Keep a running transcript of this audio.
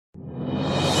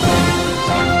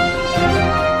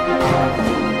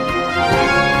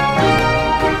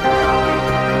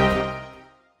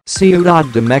CIUDAD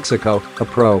de México,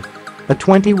 apro. A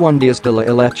 21 días de la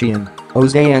elección,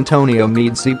 José Antonio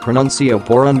Meade se pronunció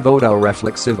por un voto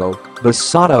reflexivo,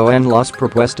 basado en las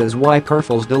propuestas y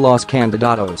perfiles de los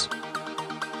candidatos.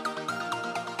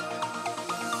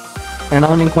 En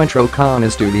un encuentro con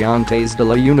estudiantes de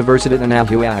la Universidad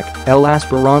Anáhuac, el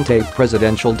aspirante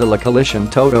presidencial de la coalición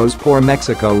Todos por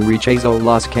México rechazó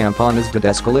las campañas de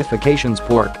descalificaciones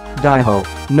porque, dijo,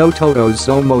 no todos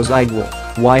somos igual,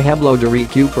 y habló de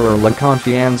recuperar la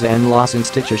confianza en las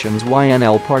instituciones y en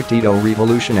el Partido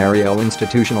Revolucionario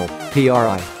Institucional,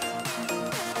 PRI.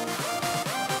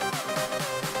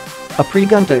 A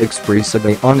pregunta expresa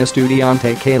de un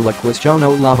estudiante que le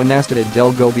cuestionó la honestidad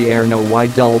del gobierno y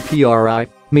del PRI,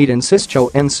 Meade insistió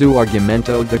en su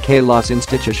argumento de que las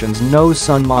instituciones no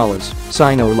son malas,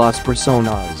 sino las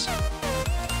personas.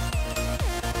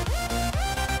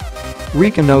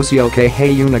 Reconoció que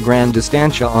hay una gran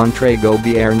distancia entre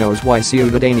gobiernos y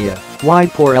ciudadanía, y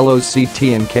por ellos se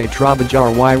tiene que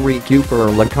trabajar y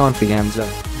recuperar la confianza,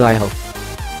 dijo.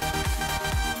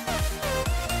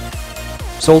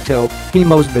 Soltó,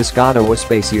 hemos buscado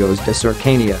espacios de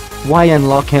cercanía, y en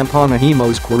la campaña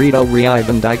hemos querido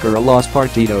reivindicar a los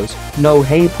partidos, no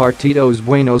hay partidos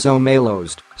buenos o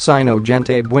malos, sino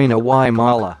gente buena y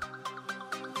mala.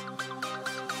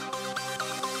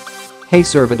 Hay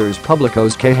servidores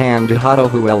públicos que han dejado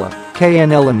huella, que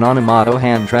en el anonimato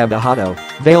han trabajado,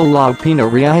 vale la pena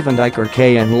reivindicar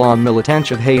que en la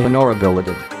militancia hay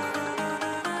honorabilidad.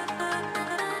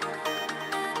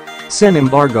 Sin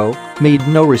embargo, Meade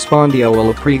no respondió a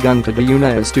la pregunta de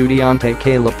una estudiante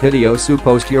que le pidió su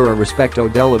postura respecto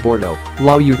del aborto,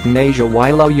 la eutanasia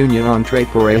y la unión entre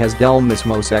parejas del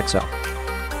mismo sexo.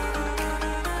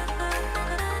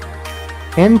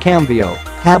 En cambio,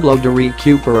 habló de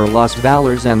recuperar los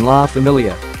valores en la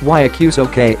familia, y acusó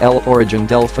que el origen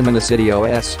del feminicidio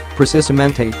es,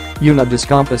 precisamente, una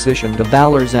descomposición de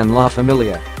valores en la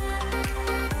familia.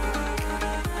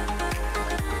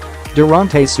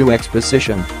 Durante su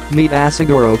exposición, Meade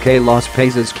aseguró que los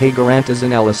países que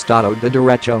garantizan el Estado de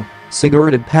Derecho,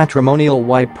 seguridad patrimonial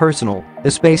y personal,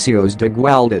 espacios de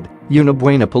igualdad, una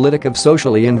buena política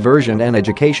social y inversión en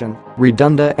educación,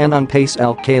 redunda en un país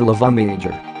el que la va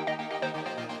mejor.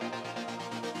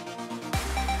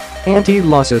 Ante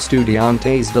los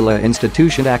estudiantes de la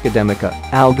institución académica,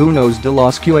 algunos de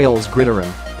los cuales gritaron,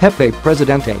 Pepe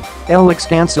presidente, el ex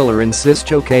canciller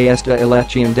insistió que esta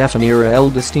elección definirá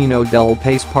el destino del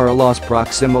país para los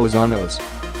próximos años.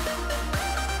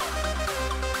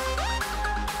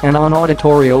 En un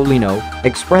auditorio lleno,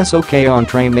 expresó que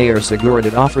entre mayor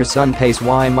seguridad ofrece un país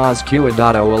y más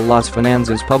cuidado a las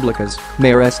finanzas públicas,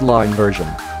 merece la inversión.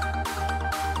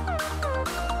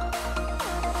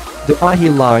 De ahí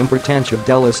la importancia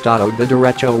del Estado de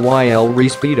Derecho y el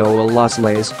respeto a las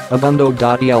leyes,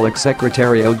 abundó.El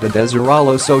exsecretario de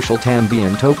Desarrollo Social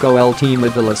también tocó el tema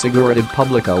de la seguridad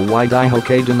pública y dijo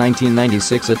que de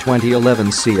 1996 a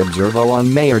 2011 se observó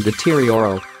un mayor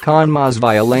deterioro, con más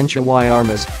violencia y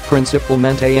armas,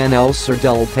 principalmente en el sur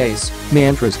del país,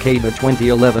 mientras que de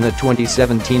 2011 a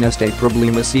 2017 este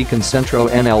problema se concentró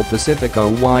en el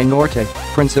Pacífico y Norte,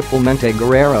 principalmente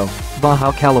Guerrero,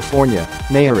 Baja California,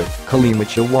 Nayarit, Colima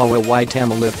Chihuahua y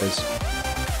Tamaulipas.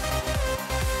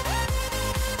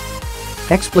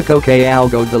 Explicó que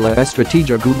algo de la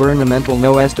estrategia gubernamental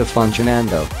no está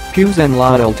funcionando, pues en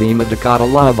la última década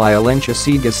la violencia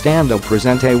sigue estando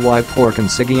presente y por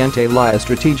consiguiente la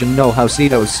estrategia no ha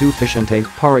sido suficiente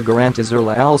para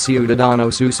garantizarle al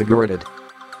ciudadano su seguridad.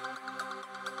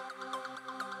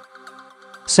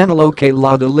 Señaló que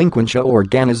la delincuencia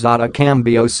organizada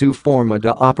cambió su forma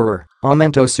de operar,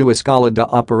 aumentó su escala de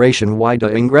operación y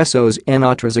de ingresos en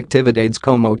otras actividades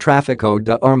como tráfico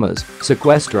de armas,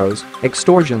 secuestros,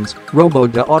 extorsiones, robo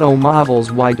de automóviles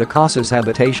y de casas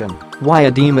habitación, y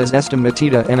además está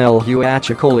metida en el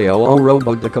huachicoleo o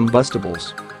robo de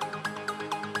combustibles.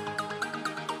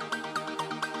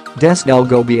 Desde el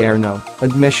gobierno,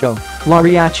 admitió, la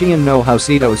reacción no ha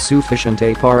sido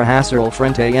suficiente para hacer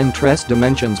frente en tres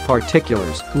dimensiones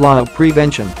particulares, la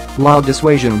prevención, la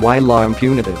disuasión y la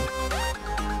impunidad.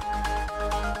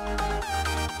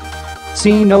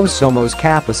 Si no somos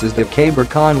capaces de acabar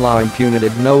con la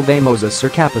impunidad no vamos a ser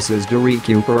capaces de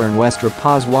recuperar nuestra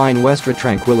paz y nuestra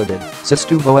tranquilidad,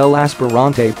 sostuvo el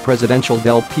aspirante presidencial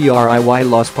del PRI y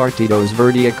los partidos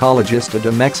Verde Ecologista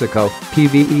de México,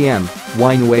 PVEM,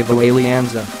 y Nueva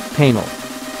Alianza, Penal.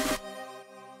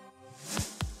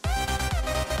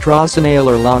 Tras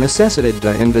la necesidad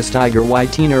de investigar y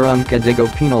tener un código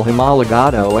penal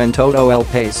homologado en todo el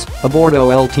país,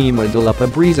 abordó el tema de la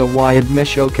pobreza y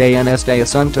admitió que en este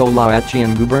asunto la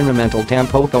acción gubernamental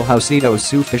tampoco ha sido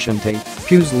suficiente,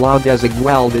 pues la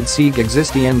desigualdad sigue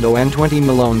existiendo en 20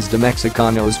 millones de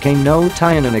mexicanos que no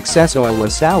tienen acceso a la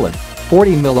salud.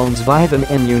 40 millones viven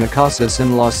en una casa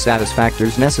sin los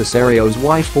satisfactores necesarios y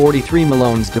 43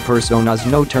 millones de personas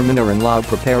no terminaron la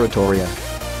preparatoria.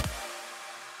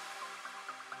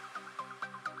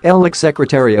 El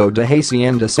exsecretario de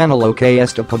Hacienda señaló que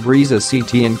esta pobreza se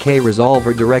tiene que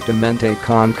resolver directamente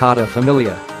con cada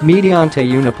familia, mediante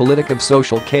una política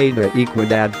social que de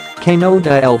equidad, que no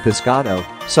da el pescado,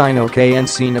 sino que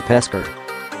enseña a pescar.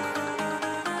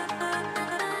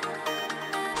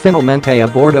 Finalmente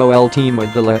abordó el tema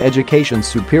de la educación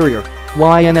superior,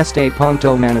 y en este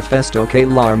punto manifestó que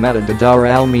la meta de dar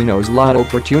al menos la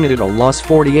oportunidad a los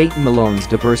 48 millones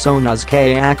de personas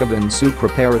que acaban su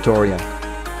preparatoria.